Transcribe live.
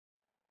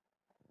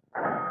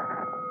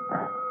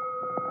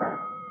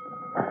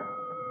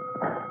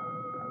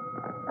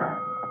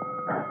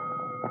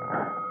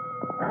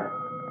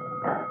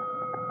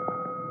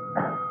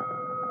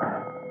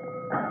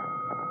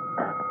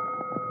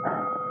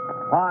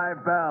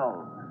5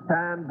 bells.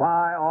 Stand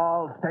by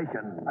all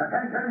stations.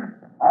 Attention,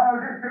 all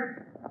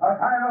districts. A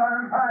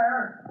 5-alarm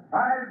fire.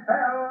 5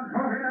 bells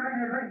moving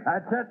immediately.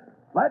 That's it.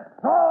 Let's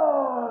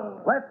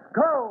go! Let's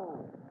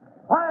go!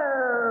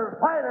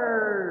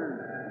 Firefighters!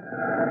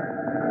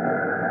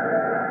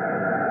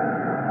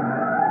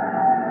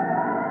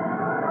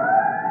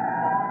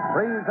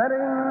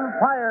 Presenting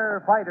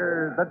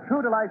Firefighters, the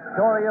true-to-life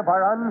story of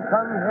our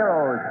unsung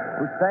heroes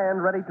who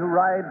stand ready to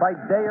ride by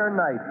day or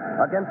night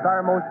against our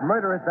most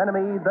murderous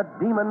enemy, the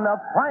demon of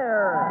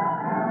fire.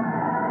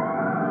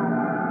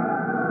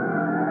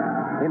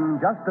 In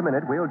just a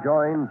minute, we'll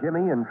join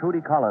Jimmy and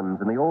Trudy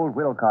Collins in the old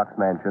Wilcox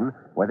mansion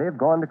where they've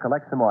gone to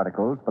collect some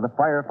articles for the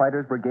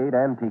Firefighters Brigade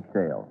antique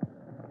sale.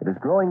 It is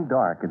growing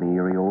dark in the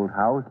eerie old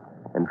house,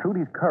 and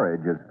Trudy's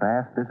courage is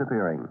fast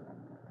disappearing.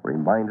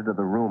 Reminded of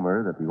the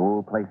rumor that the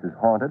old place is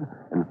haunted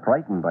and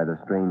frightened by the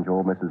strange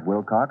old Mrs.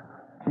 Wilcox,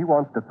 she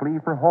wants to flee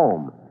for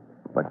home.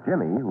 But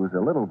Jimmy, who's a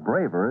little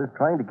braver, is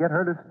trying to get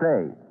her to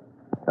stay.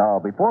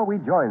 Now, before we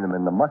join them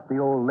in the musty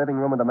old living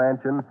room of the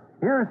mansion,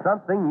 here's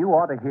something you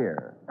ought to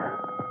hear.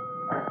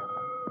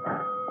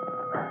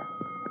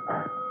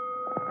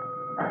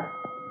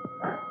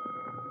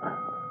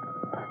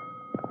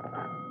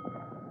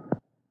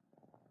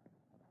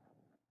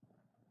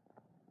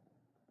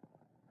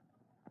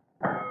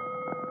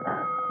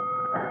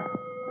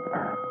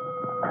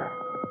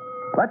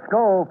 Let's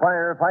go,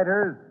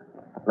 firefighters.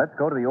 Let's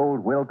go to the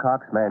old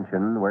Wilcox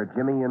mansion where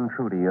Jimmy and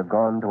Trudy have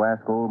gone to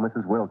ask old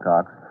Mrs.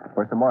 Wilcox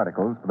for some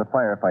articles for the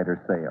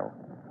firefighter sale.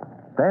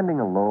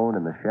 Standing alone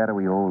in the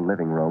shadowy old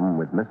living room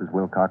with Mrs.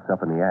 Wilcox up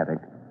in the attic,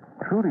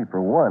 Trudy,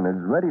 for one, is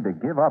ready to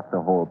give up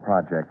the whole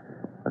project,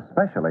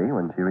 especially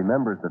when she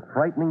remembers the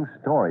frightening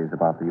stories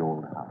about the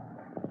old house.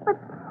 But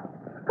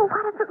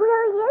what if it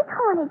really is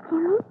haunted,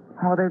 Jimmy?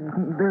 Oh,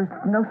 there's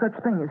no such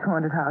thing as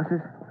haunted houses,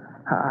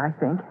 I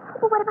think.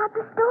 Well, what about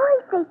the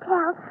stories they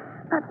tell?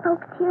 About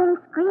folks hearing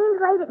screams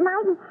late at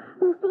night and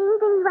seeing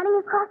things running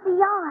across the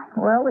yard.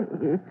 Well,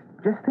 it's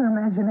just their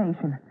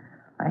imagination,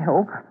 I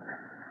hope.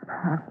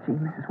 Oh, gee,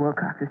 Mrs.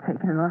 Wilcox is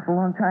taking an awful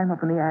long time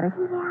up in the attic.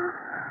 Yeah.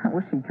 I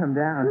wish she'd come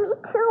down. Me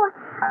too.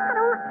 I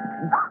don't...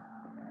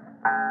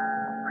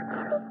 Oh,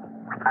 Jimmy,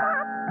 what's that?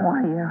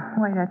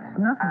 Why, that's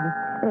nothing.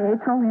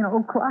 It's only an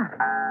old clock.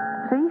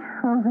 See?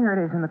 Oh, there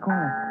it is in the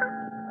corner.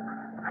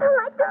 I don't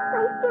like this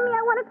place, Jimmy.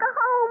 I want to go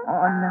home.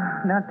 Oh, no.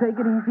 Now, take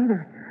it easy.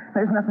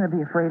 There's nothing to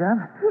be afraid of.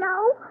 No?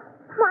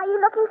 Why are you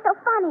looking so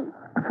funny?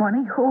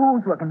 Funny?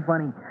 Who's looking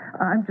funny?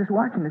 I'm just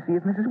watching to see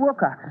if Mrs.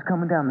 Wilcox is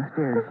coming down the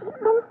stairs.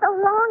 She's been so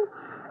long,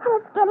 and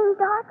it's getting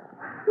dark.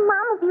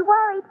 Mom will be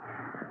worried.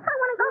 I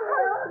want to go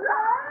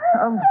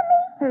home.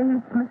 Jimmy!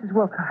 It's Mrs.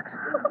 Wilcox.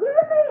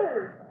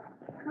 Jimmy!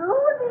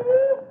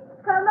 Trudy!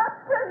 Come up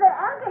to the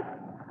attic.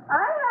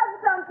 I have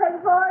something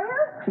for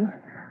you.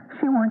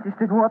 She wants us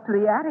to go up to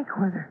the attic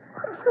with her.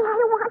 Jimmy, I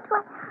don't want to.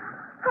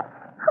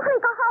 I want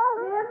to go home.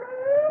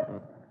 Jimmy?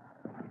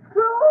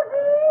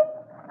 Trudy?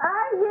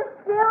 Are you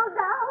still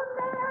down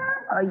there?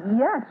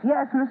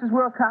 Yes, Mrs.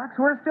 Wilcox.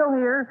 We're still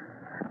here.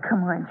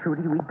 Come on,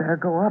 Trudy. We'd better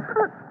go up.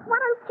 Look, why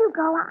don't you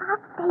go?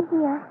 I'll stay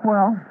here.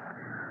 Well,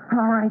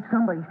 all right.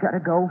 Somebody's got to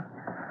go.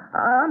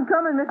 I'm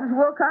coming, Mrs.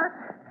 Wilcox.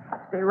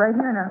 Stay right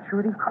here now,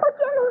 Trudy. Oh,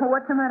 Jimmy.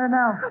 What's the matter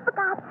now? I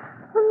forgot.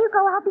 When you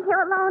go, I'll be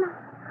here alone.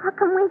 I'll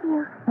come with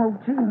you. Oh,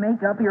 gee,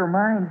 make up your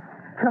mind.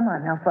 Come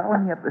on, now, follow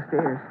me up the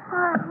stairs.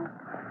 All right.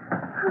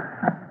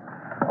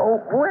 Oh,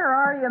 where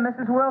are you,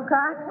 Mrs.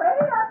 Wilcox? Way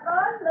up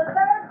on the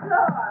 3rd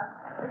floor.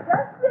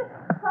 Just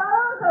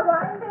follow the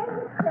winding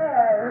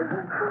stairs.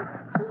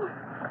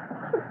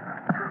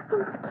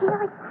 It's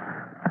scary.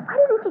 Why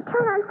didn't you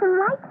turn on some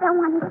lights, I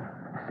wonder?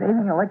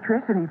 Saving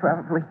electricity,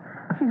 probably.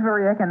 She's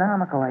very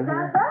economical, I Now,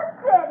 hear.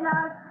 that's it.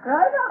 Now,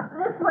 right up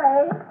this way.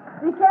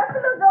 Be careful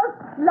of those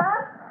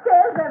last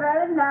stairs. They're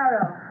very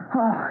narrow.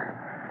 Oh,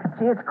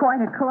 gee, it's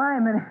quite a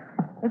climb, and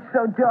it's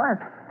so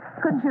dark.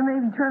 Couldn't you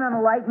maybe turn on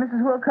a light,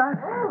 Mrs. Wilcox?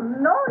 Oh,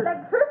 no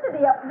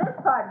electricity up this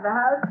part of the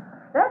house.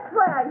 That's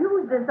why I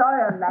use this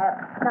oil lamp.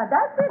 Now,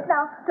 that's it.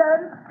 Now,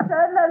 turn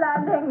the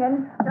landing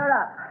and you're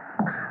up.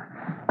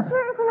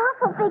 Sure is an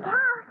awful big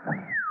house.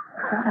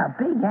 What a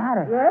big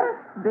attic. Yes,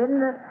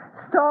 been the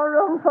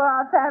storeroom for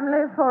our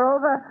family for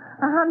over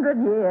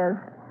 100 years.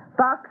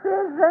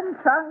 Boxes and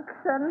trunks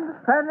and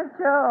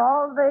furniture,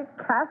 all the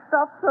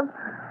cast-offs of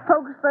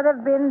folks that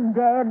have been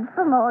dead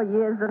for more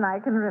years than I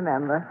can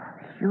remember.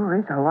 Sure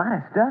is a lot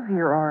of stuff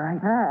here, all right.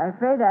 I'm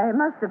afraid I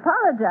must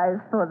apologize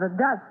for the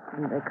dust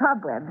and the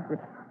cobwebs.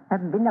 I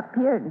haven't been up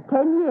here in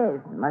 10 years,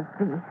 it must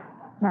be.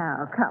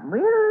 Now, come,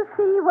 we'll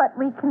see what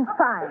we can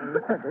find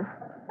for this.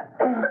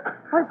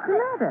 What's the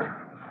matter?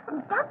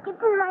 Dust gets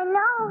in my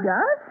nose.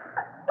 Dust?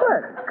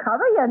 Well,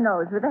 cover your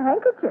nose with a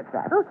handkerchief.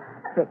 That'll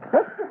fix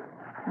it.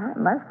 I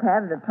must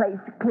have the place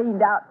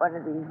cleaned out one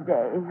of these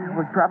days. That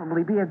would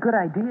probably be a good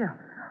idea.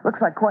 Looks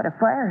like quite a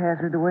fire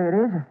hazard the way it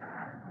is.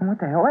 And with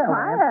the oil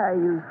lamp. Fire,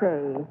 you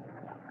say?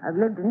 I've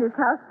lived in this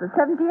house for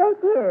 78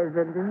 years,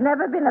 and there's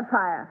never been a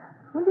fire.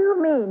 What do you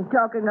mean,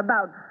 talking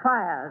about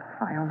fires?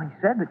 I only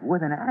said that with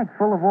an attic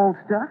full of old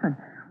stuff and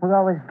With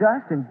all this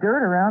dust and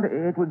dirt around,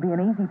 it would be an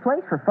easy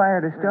place for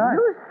fire to start.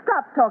 You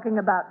stop talking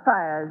about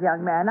fires,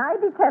 young man. I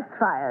detest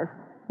fires.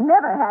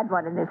 Never had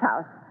one in this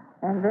house.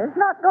 And there's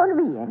not going to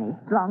be any,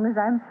 as long as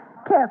I'm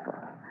careful.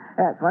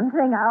 That's one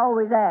thing I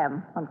always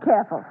am. I'm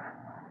careful.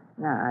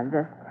 Now, I'll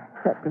just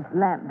set this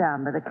lamp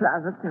down by the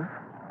closet and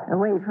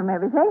away from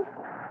everything.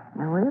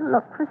 And we'll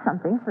look for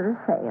something for the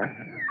sale.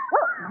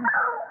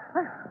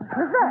 Whoa!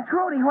 What's that?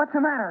 Trudy, what's the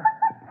matter?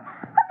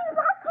 Something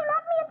black came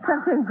at me and...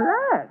 Something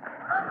black.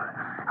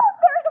 Oh,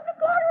 there it is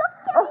again. Look,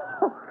 Jimmy.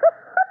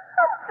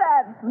 Oh,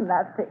 that's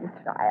nothing,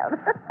 child.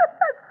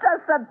 It's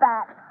just a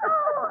bat.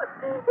 Oh.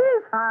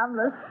 He's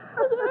harmless.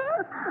 He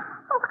is?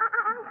 Oh,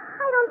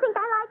 I don't think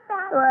I like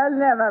that. Well,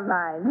 never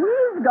mind.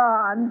 He's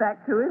gone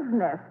back to his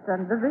nest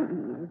under the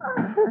eaves.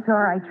 It's all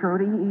right,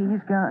 Trudy.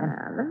 He's gone.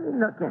 Now, let me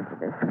look into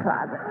this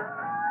closet.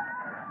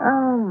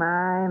 Oh,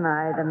 my,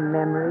 the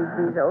memories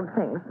these old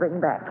things bring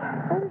back.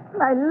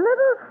 My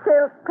little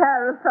silk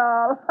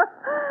parasol.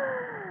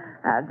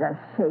 I'll just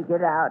shake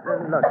it out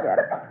and look at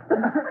it.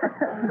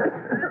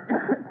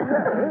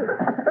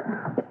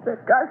 The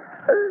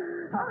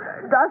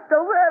dust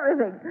over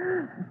everything.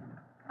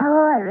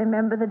 Oh, I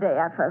remember the day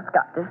I first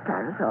got this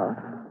parasol.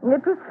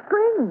 It was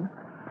spring.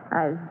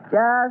 I was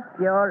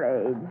just your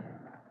age.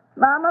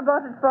 Mama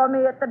bought it for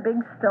me at the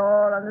big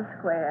store on the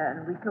square,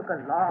 and we took a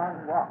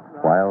long walk.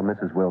 While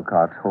Mrs.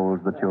 Wilcox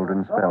holds the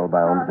children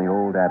spellbound in the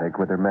old attic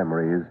with their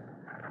memories,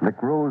 and it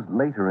grows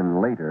later and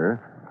later,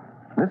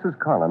 Mrs.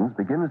 Collins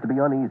begins to be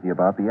uneasy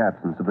about the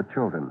absence of the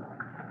children.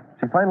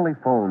 She finally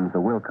phones the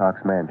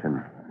Wilcox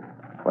mansion.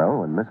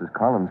 Well, when Mrs.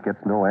 Collins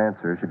gets no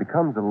answer, she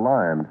becomes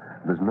alarmed.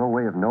 There's no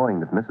way of knowing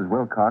that Mrs.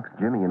 Wilcox,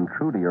 Jimmy, and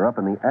Trudy are up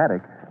in the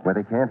attic where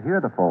they can't hear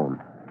the phone.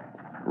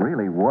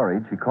 Really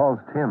worried, she calls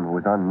Tim, who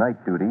is on night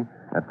duty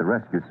at the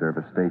rescue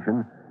service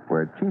station,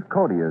 where Chief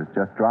Cody has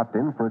just dropped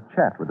in for a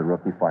chat with the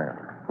rookie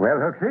fireman. Well,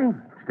 Hooksy,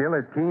 still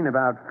as keen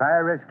about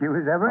fire rescue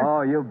as ever?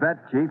 Oh, you bet,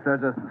 Chief.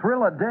 There's a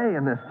thrill a day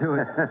in this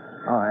duty.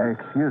 Oh,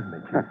 excuse me,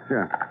 Chief.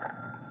 Sure.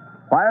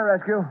 Fire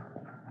rescue?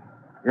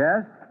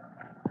 Yes?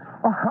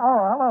 Oh,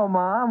 hello,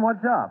 Mom.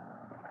 What's up?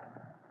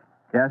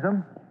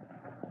 Yes'm?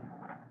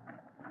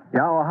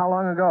 Yeah, well, how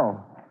long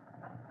ago?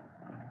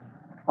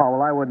 Oh,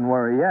 well, I wouldn't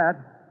worry yet.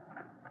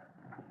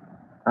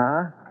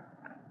 Uh-huh.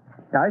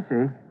 Yeah, I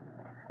see.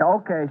 Yeah,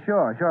 okay,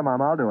 sure,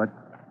 Mom, I'll do it.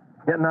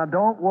 Yeah, now,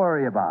 don't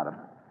worry about him.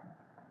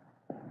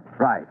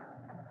 Right.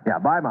 Yeah,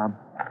 bye, Mom.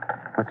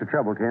 What's the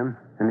trouble, Tim?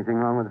 Anything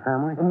wrong with the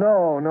family?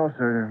 No,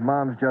 sir.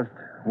 Mom's just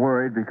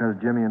worried because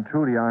Jimmy and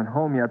Trudy aren't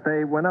home yet.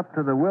 They went up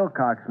to the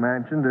Wilcox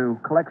mansion to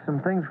collect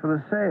some things for the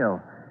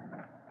sale.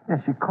 Yeah,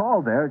 she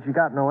called there and she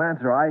got no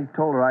answer. I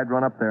told her I'd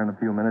run up there in a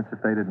few minutes if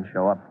they didn't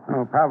show up.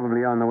 Oh,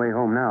 probably on the way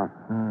home now.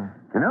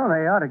 You know,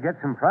 they ought to get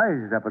some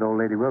prizes up at old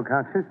Lady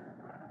Wilcox's.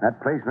 That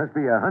place must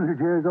be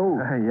 100 years old.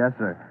 Yes,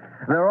 sir.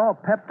 They're all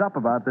pepped up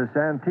about this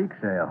antique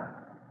sale.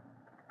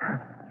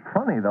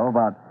 Funny, though,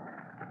 about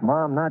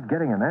Mom not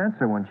getting an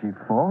answer when she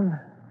phoned.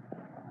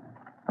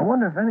 I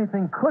wonder if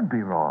anything could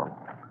be wrong.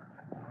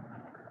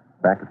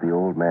 Back at the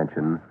old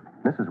mansion,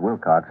 Mrs.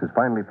 Wilcox has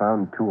finally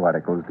found 2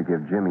 articles to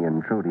give Jimmy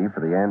and Trudy for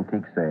the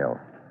antique sale.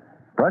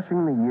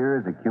 Brushing the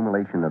year's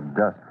accumulation of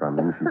dust from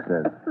them, she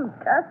says,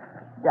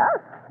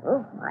 Dust?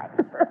 Oh, my.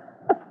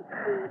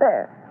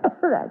 There.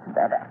 That's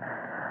better.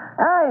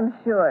 I'm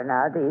sure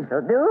now these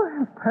will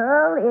do.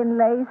 Pearl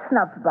inlay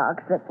snuff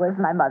box that was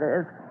my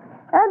mother's.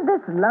 And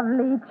this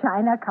lovely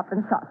china cup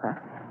and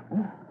saucer. Do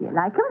you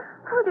like them?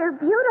 Oh, they're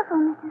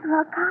beautiful, Mrs.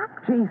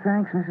 Wilcox. Gee,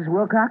 thanks, Mrs.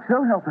 Wilcox.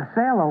 They'll help the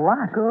sale a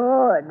lot.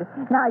 Good.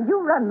 Now,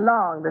 you run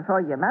long before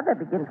your mother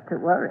begins to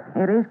worry.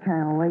 It is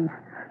kind of late.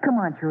 Come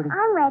on, Trudy.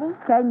 I'm ready.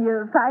 Can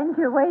you find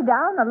your way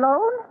down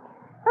alone?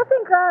 I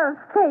think I'll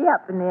stay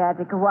up in the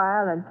attic a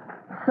while and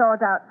sort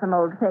out some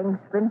old things.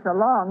 It's been so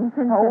long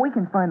since... Oh, we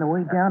can find the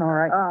way down, all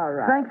right. All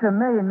right. Thanks a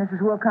million,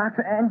 Mrs.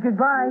 Wilcox, and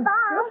goodbye.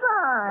 Bye.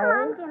 Goodbye. Come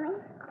on, Jimmy.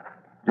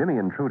 Jimmy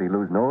and Trudy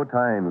lose no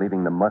time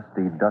leaving the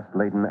musty,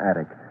 dust-laden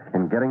attic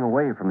and getting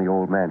away from the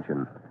old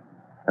mansion.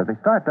 As they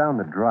start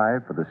down the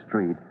drive for the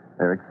street,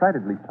 they're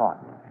excitedly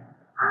talking.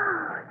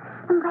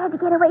 Oh, I'm glad to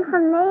get away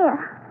from there.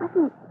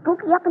 Wasn't it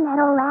spooky up in that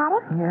old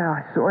attic?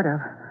 Yeah, sort of.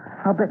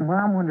 I'll bet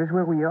Mom wonders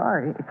where we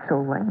are. It's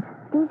so late.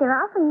 These are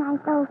awfully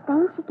nice old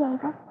things she gave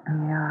us.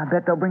 Yeah, I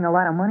bet they'll bring a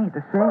lot of money at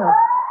the sale.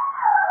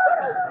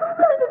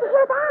 Jimmy, did you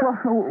hear that?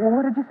 Well,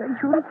 what did you say,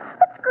 Trudy?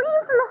 The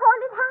scream from the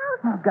haunted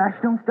house. Oh, gosh,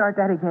 don't start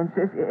that again,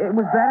 sis. It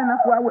was bad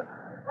enough while we...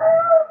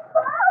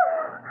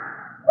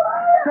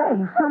 Say,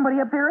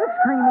 somebody up there is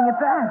screaming at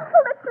that.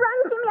 Oh, let's run,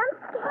 Jimmy. I'm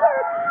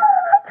scared.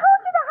 I told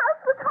you the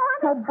house was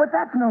haunted. Oh, but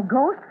that's no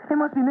ghost. It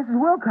must be Mrs.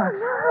 Wilcox.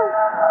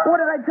 No. What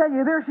did I tell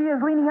you? There she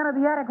is, leaning out of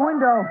the attic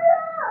window.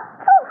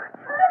 Oh,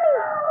 Jimmy.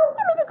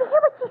 Jimmy, did you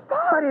hear what she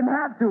said? I didn't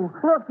have to.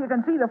 Look, you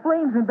can see the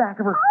flames in back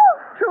of her. Oh.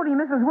 Trudy,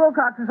 Mrs.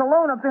 Wilcox is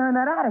alone up there in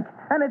that attic,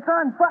 and it's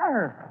on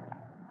fire.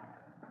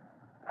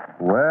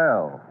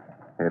 Well,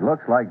 it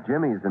looks like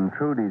Jimmy's and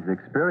Trudy's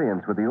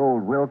experience with the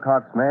old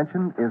Wilcox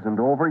mansion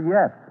isn't over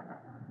yet.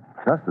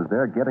 Just as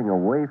they're getting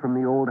away from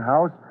the old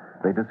house,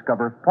 they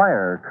discover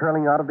fire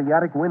curling out of the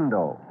attic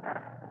window.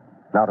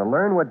 Now, to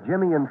learn what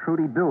Jimmy and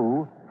Trudy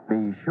do,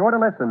 be sure to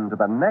listen to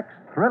the next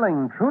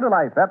thrilling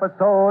true-to-life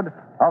episode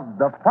of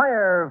The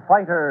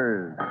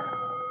Firefighters.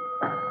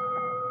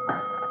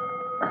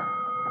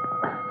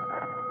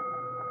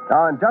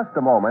 Now, in just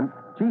a moment,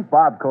 Chief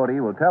Bob Cody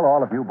will tell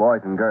all of you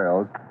boys and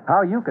girls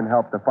how you can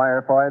help the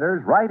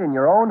firefighters right in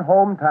your own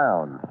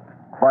hometown.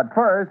 But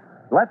first,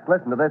 let's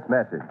listen to this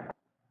message.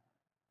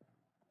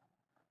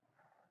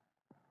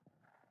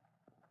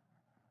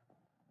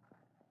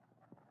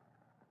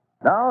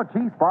 Now,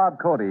 Chief Bob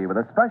Cody with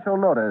a special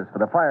notice for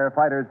the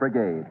Firefighters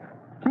Brigade.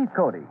 Chief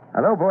Cody.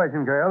 Hello, boys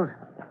and girls.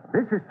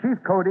 This is Chief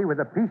Cody with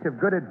a piece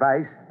of good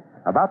advice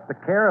about the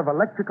care of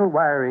electrical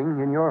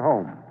wiring in your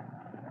home.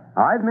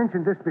 Now, I've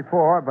mentioned this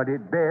before, but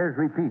it bears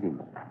repeating.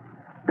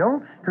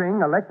 Don't string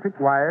electric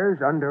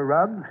wires under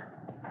rugs,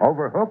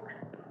 over hooks,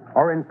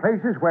 or in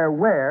places where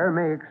wear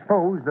may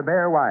expose the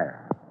bare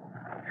wire.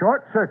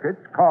 Short circuits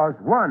cause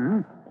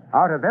 1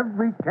 out of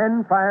every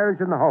 10 fires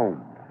in the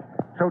home.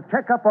 So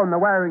check up on the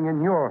wiring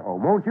in your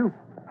home, won't you?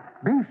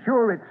 Be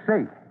sure it's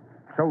safe,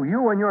 so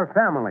you and your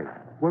family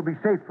will be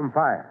safe from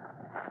fire.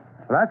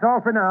 Well, that's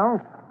all for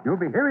now. You'll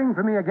be hearing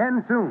from me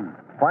again soon.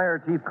 Fire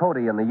Chief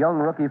Cody and the young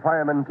rookie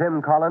fireman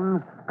Tim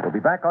Collins will be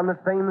back on the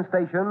same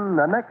station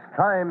the next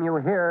time you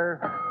hear...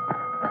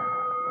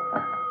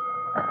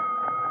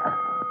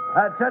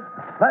 That's it.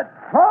 Let's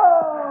go!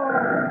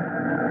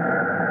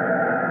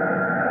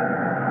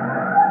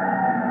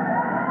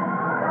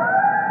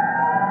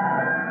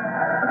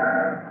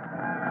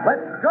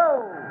 Let's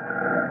go!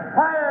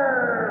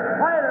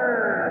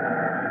 Firefighters!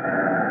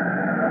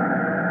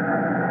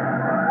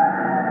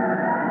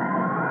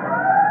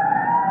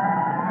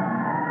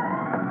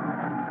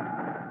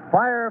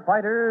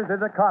 Firefighters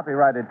is a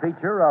copyrighted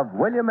feature of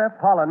William F.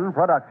 Holland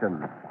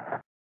Productions.